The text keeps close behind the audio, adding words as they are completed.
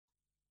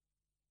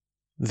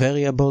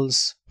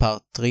Variables,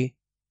 Part 3,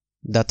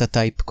 Data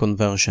Type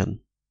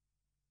Conversion.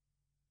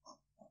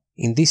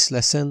 In this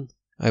lesson,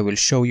 I will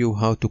show you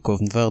how to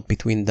convert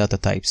between data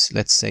types,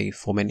 let's say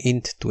from an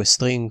int to a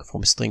string,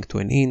 from a string to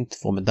an int,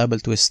 from a double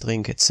to a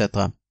string,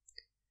 etc.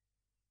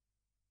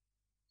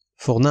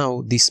 For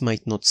now, this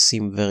might not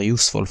seem very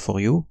useful for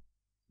you,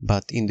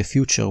 but in the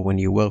future when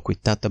you work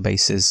with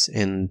databases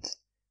and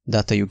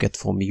data you get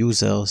from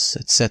users,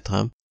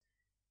 etc.,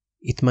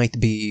 it might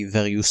be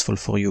very useful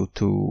for you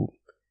to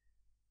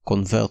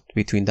convert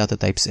between data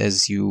types,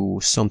 as you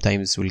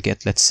sometimes will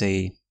get, let's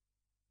say,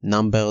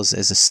 numbers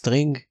as a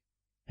string,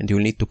 and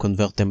you'll need to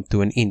convert them to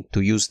an int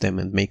to use them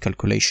and make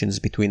calculations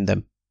between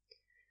them.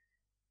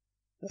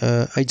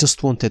 I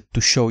just wanted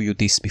to show you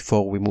this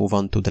before we move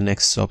on to the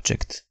next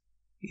subject.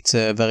 It's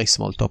a very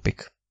small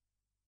topic.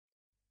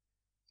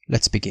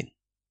 Let's begin.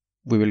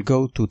 We will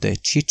go to the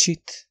cheat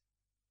sheet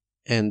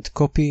and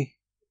copy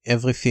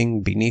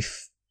everything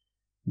beneath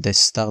the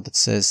star that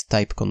says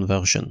type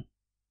conversion.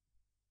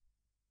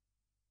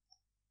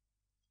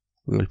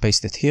 We will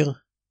paste it here.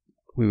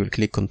 We will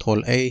click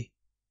Ctrl A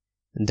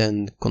and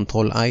then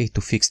Ctrl I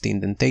to fix the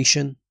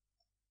indentation.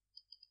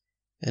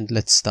 And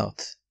let's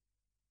start.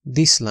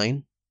 This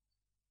line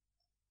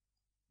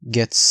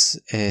gets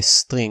a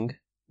string,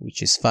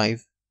 which is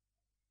 5,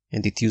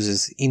 and it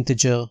uses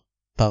integer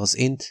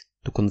parseInt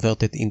to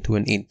convert it into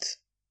an int.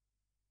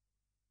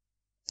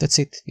 That's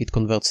it. It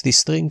converts this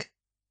string,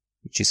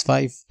 which is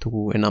 5,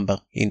 to a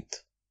number,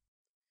 int.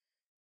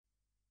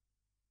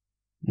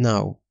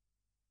 Now,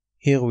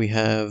 here we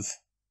have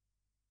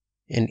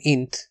an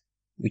int,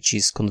 which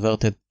is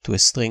converted to a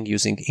string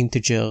using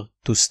integer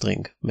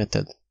toString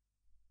method.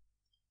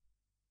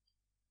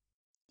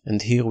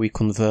 And here we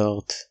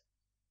convert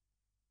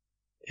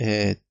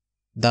a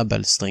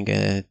double string,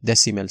 a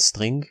decimal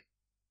string,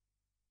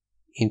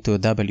 into a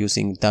double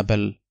using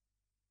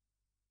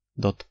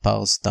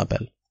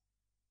double.parseDouble.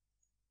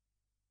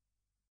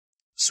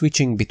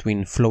 Switching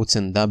between floats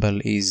and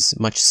double is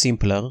much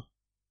simpler.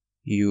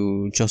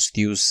 You just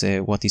use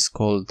what is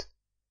called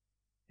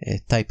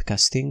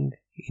typecasting.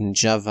 In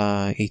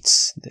Java,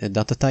 it's a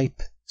data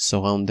type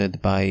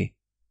surrounded by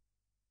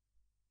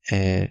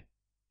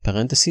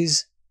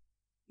parentheses.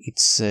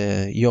 It's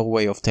your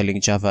way of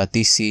telling Java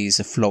this is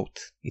a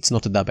float. It's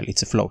not a double,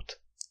 it's a float.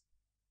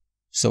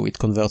 So it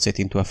converts it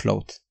into a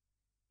float.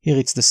 Here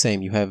it's the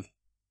same. You have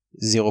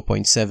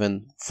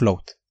 0.7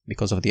 float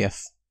because of the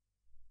f.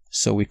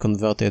 So we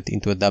convert it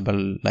into a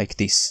double like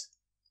this.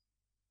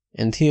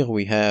 And here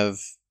we have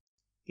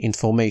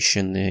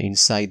information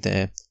inside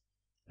the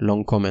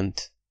long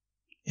comment.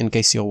 In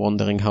case you're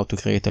wondering how to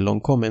create a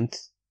long comment,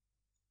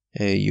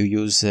 you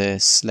use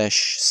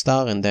slash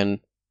star and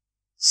then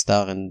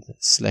star and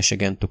slash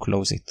again to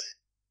close it.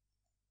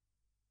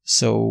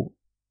 So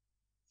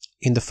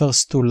in the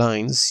first two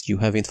lines you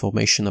have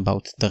information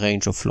about the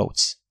range of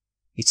floats.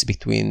 It's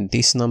between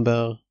this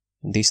number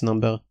and this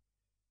number,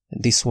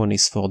 and this one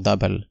is for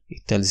double.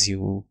 It tells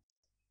you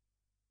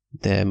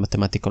the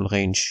mathematical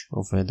range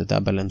of the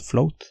double and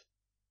float.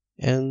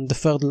 And the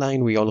third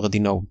line we already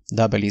know.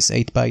 Double is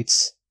 8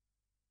 bytes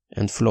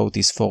and float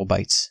is 4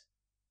 bytes.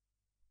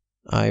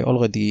 I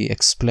already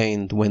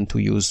explained when to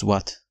use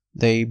what.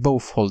 They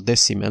both hold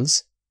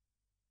decimals,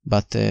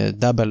 but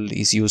double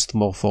is used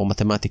more for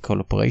mathematical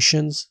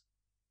operations.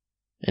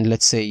 And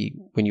let's say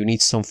when you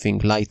need something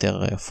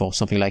lighter for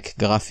something like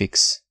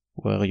graphics,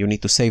 where you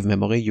need to save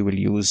memory, you will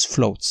use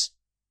floats.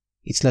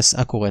 It's less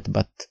accurate,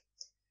 but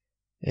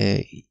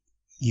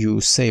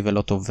you save a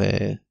lot of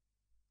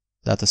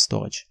data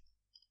storage.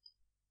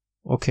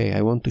 Okay,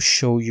 I want to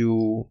show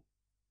you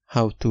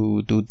how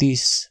to do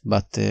this,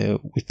 but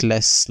with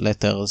less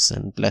letters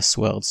and less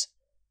words.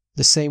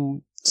 The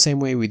same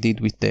way we did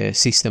with the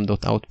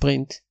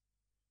system.outPrint.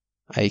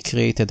 I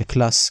created a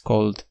class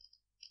called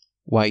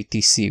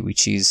YTC,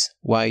 which is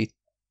Y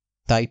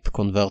type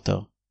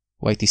converter.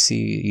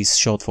 YTC is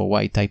short for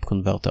Y type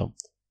converter.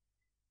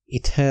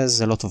 It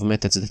has a lot of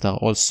methods that are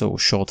also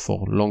short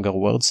for longer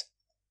words.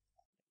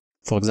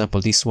 For example,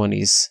 this one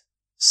is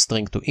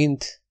string to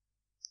int,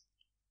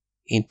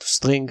 int to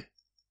string,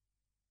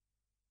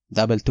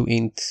 double to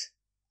int,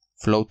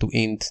 float to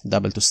int,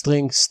 double to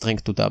string, string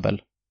to double.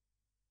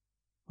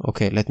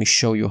 Okay, let me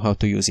show you how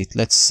to use it.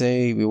 Let's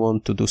say we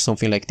want to do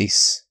something like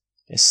this.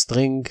 A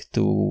string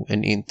to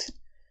an int.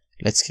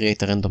 Let's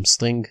create a random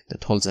string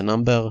that holds a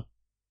number.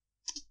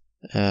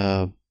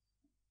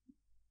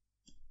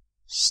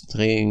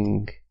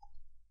 String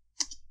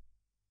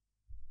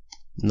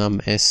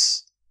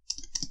nums,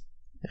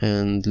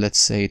 and let's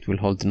say it will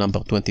hold the number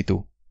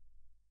 22.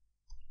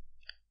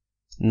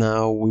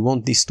 Now we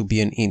want this to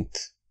be an int.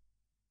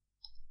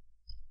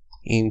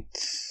 Int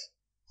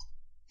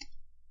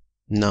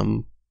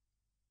num,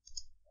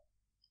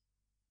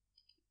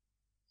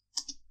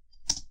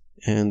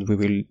 and we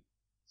will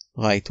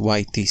write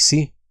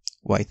YTC,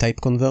 Y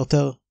type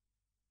converter,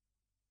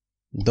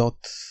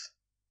 dot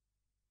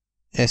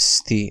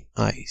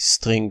sti,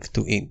 string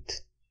to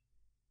int.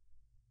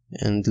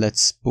 And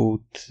let's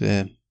put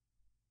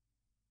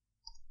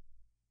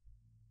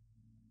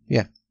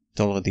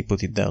already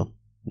put it there,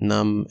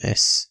 num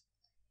s.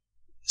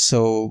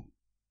 So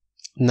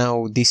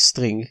now this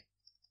string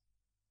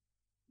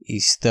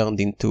is turned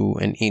into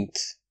an int,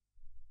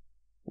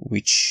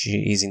 which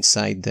is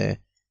inside the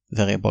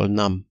variable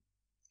num.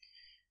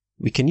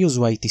 We can use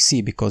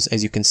ytc because,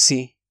 as you can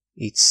see,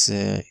 it's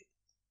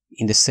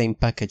in the same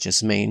package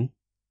as main.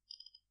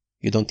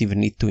 You don't even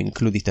need to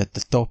include it at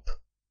the top.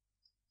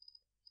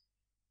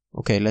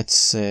 Okay,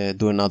 let's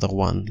do another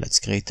one. Let's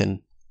create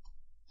an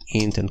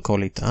int and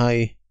call it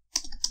I,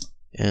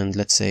 and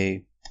let's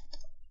say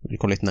we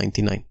call it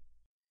 99.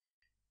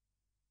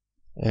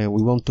 We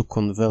want to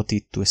convert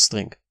it to a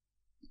string.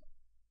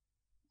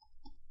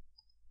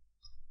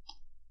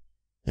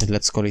 And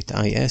let's call it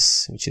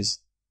is, which is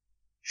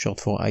short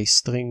for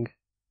iString.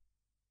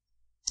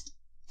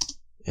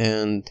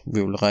 And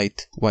we will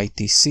write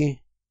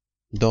ytc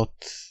dot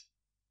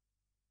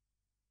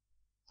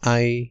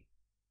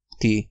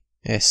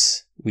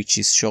its, which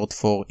is short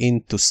for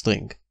int to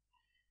string.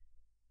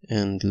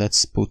 And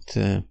let's put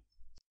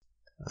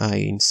I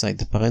inside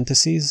the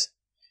parentheses,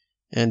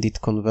 and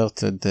it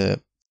converted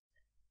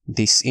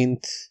this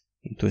int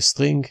into a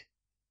string,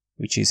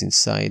 which is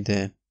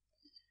inside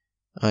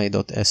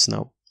i.s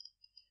now.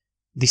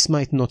 This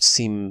might not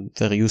seem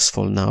very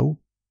useful now,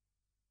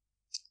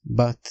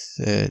 but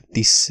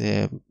this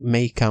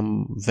may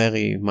come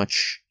very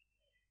much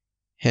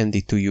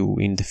handy to you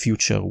in the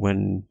future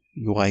when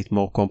you write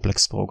more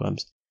complex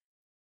programs.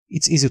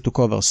 It's easy to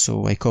cover,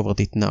 so I covered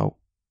it now.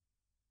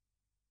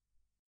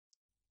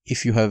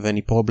 If you have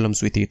any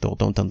problems with it or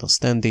don't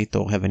understand it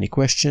or have any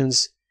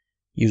questions,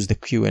 use the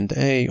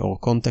Q&A or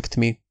contact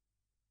me.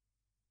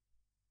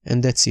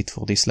 And that's it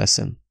for this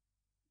lesson.